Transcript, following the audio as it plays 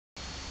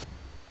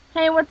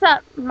Hey, what's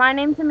up? My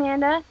name's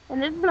Amanda,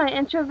 and this is my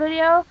intro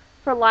video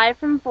for Live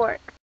from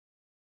Forks.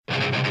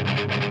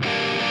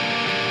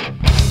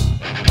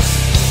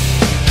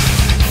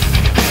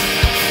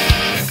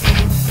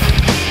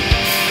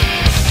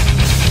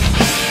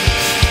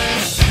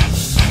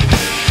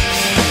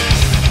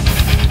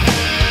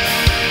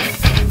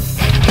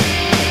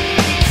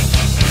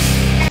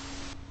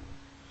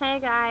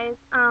 Hey guys,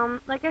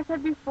 like I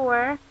said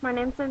before, my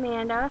name's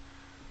Amanda.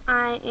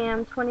 I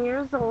am 20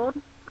 years old.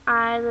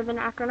 I live in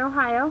Akron,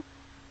 Ohio.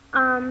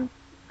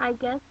 I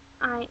guess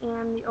I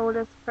am the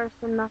oldest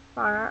person thus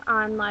far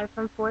on Live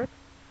from Forks.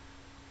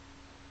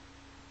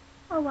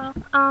 Oh well.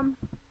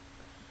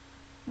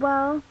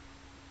 Well,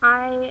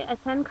 I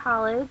attend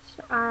college.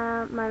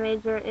 My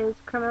major is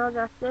criminal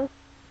justice.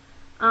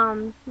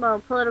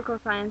 Political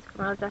science,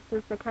 criminal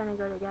justice, they kind of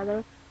go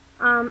together.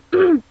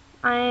 Um,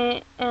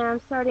 I am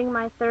starting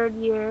my third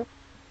year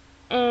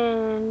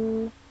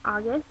in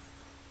August,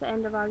 the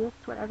end of August,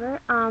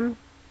 whatever.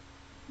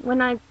 When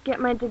I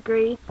get my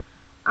degree,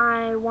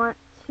 I want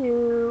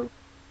to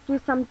do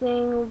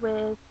something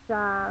with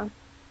cyber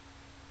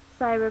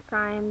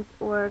crimes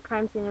or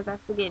crime scene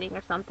investigating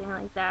or something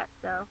like that.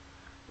 So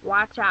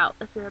watch out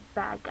if you're a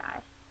bad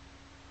guy.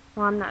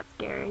 Well, I'm not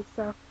scary,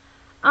 so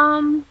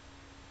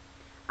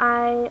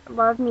I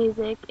love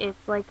music.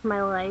 It's like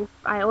my life.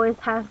 I always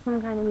have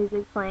some kind of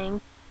music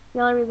playing.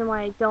 The only reason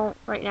why I don't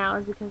right now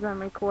is because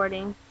I'm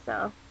recording.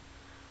 So,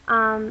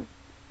 um,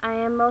 I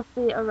am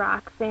mostly a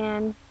rock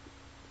fan.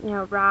 You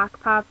know,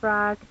 rock, pop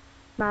rock,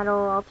 metal,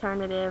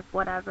 alternative,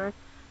 whatever.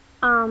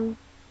 Um,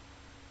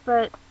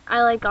 but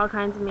I like all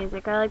kinds of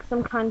music. I like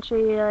some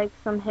country, I like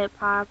some hip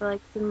hop, I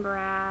like some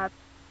rap,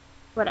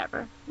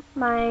 whatever.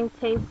 My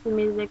tastes in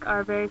music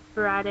are very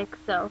sporadic,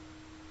 so,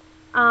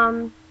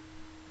 um,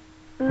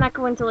 I'm not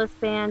going to list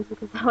bands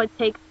because that would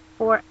take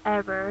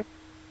forever.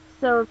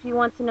 So if you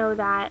want to know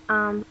that,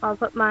 I'll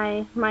put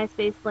my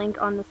Myspace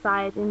link on the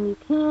side and you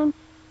can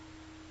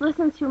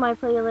listen to my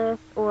playlist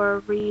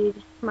or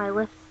read my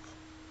list.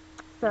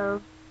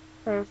 So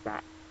there's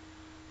that.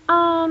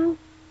 Um,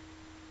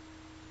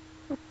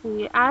 let's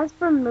see. As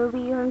for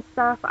movies and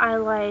stuff, I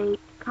like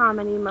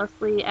comedy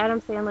mostly.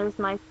 Adam Sandler's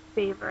my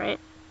favorite.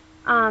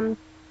 Um,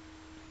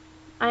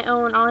 I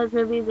own all his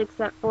movies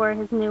except for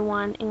his new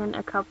one and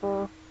a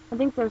couple. I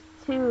think there's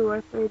 2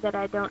 or 3 that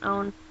I don't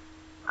own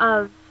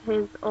of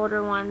his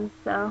older ones,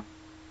 so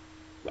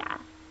yeah,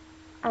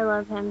 I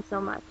love him so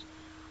much.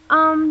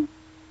 Um,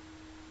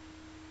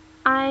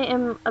 I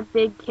am a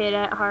big kid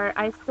at heart.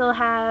 I still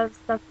have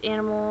stuffed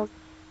animals.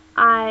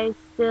 I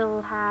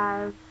still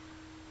have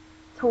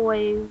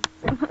toys.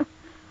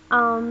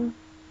 um,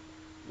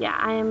 yeah,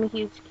 I am a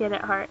huge kid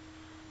at heart.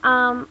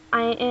 I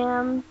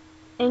am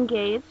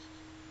engaged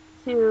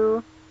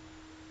to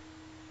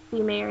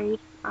be married,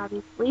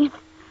 obviously.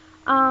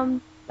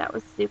 That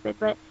was stupid,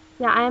 but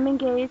yeah, I am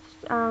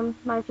engaged.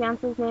 My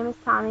fiance's name is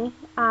Tommy.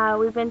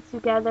 We've been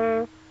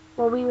together,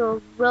 well, we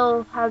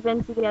will have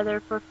been together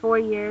for 4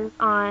 years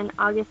on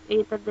August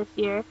 8th of this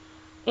year,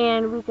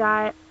 and we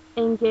got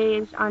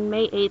engaged on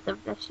May 8th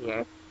of this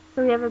year.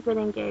 So we haven't been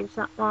engaged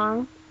that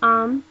long.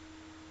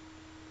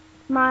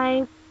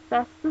 My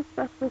bestest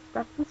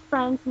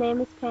friend's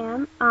name is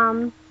Pam.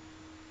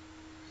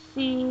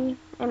 She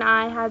and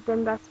I have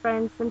been best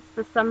friends since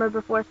the summer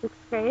before 6th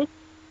grade.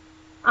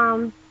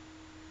 Um,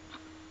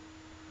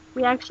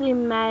 We actually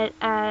met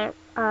at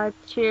a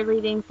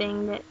cheerleading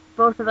thing that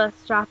both of us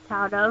dropped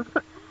out of.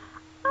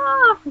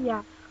 Oh,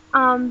 yeah.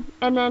 And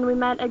then we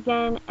met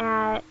again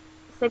at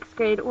 6th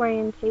grade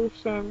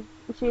orientation.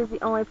 She was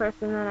the only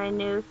person that I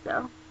knew,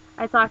 so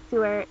I talked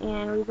to her,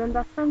 and we've been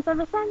best friends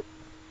ever since.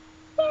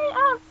 Yay,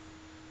 us!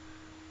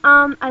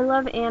 I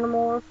love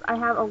animals. I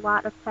have a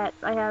lot of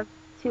pets. I have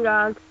 2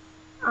 dogs,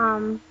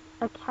 a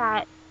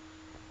cat.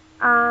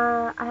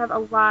 I have a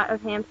lot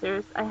of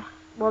hamsters.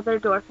 Well, they're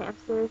dwarf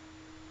hamsters,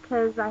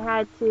 because I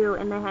had 2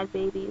 and they had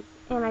babies,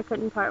 and I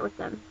couldn't part with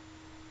them.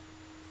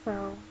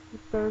 So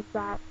there's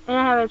that. And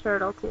I have a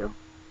turtle too.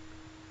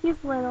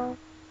 He's little.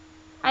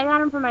 I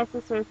got him from my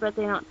sisters, but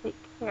they don't take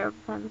care of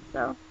him,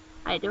 so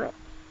I do it.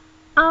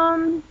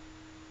 Um,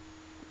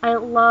 I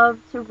love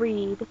to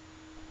read.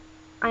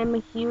 I'm a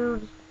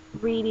huge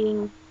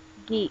reading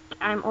geek.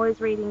 I'm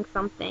always reading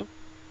something.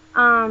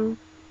 Um,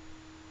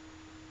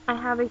 I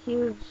have a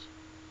huge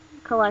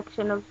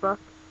collection of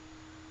books.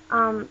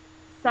 Um,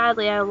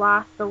 Sadly, I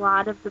lost a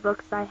lot of the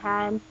books I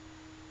had.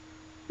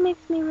 It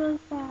makes me really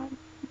sad.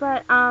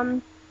 But,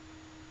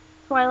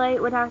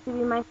 Twilight would have to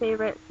be my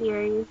favorite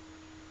series.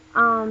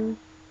 Um,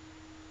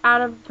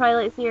 Out of the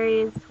Twilight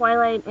series,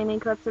 Twilight and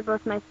Eclipse are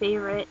both my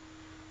favorite.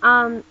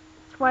 Um,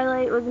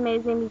 Twilight was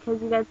amazing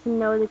because you got to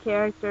know the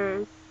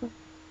characters,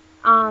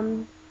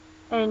 um,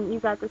 and you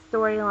got the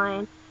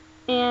storyline.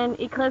 And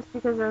Eclipse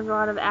because there was a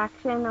lot of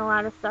action, a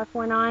lot of stuff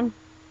went on.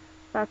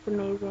 That's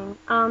amazing.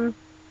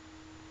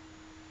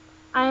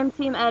 I am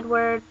Team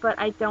Edward, but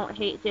I don't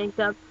hate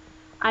Jacob.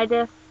 I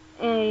just,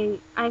 I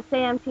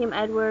say I'm Team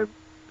Edward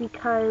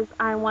because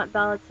I want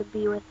Bella to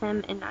be with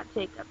him and not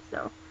Jacob,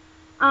 so.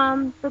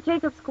 But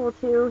Jacob's cool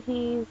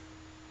too.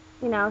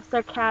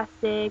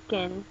 sarcastic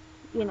and,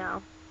 you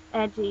know,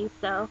 edgy.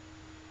 So,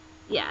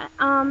 yeah.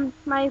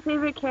 My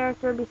favorite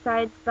character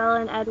besides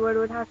Bella and Edward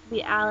would have to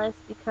be Alice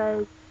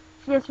because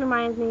she just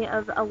reminds me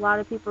of a lot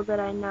of people that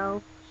I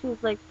know. She's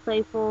like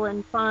playful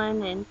and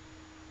fun, and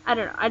I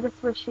don't know. I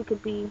just wish she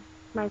could be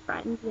my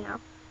friend.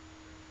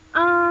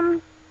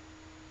 Um,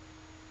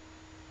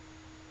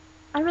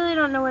 I really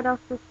don't know what else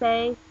to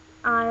say.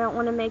 I don't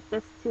want to make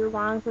this too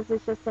long since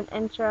it's just an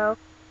intro,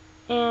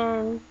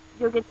 and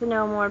you'll get to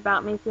know more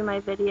about me through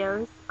my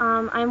videos.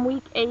 I'm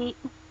week 8,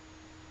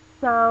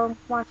 so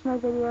watch my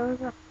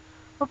videos.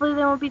 Hopefully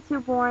they won't be too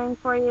boring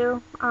for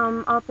you.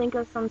 I'll think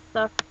of some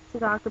stuff to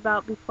talk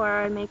about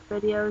before I make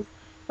videos.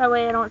 That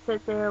way I don't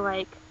sit there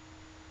like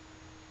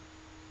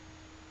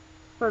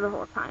for the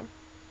whole time.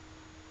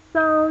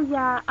 So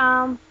yeah,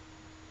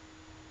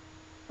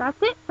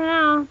 that's it for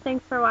now.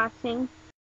 Thanks for watching.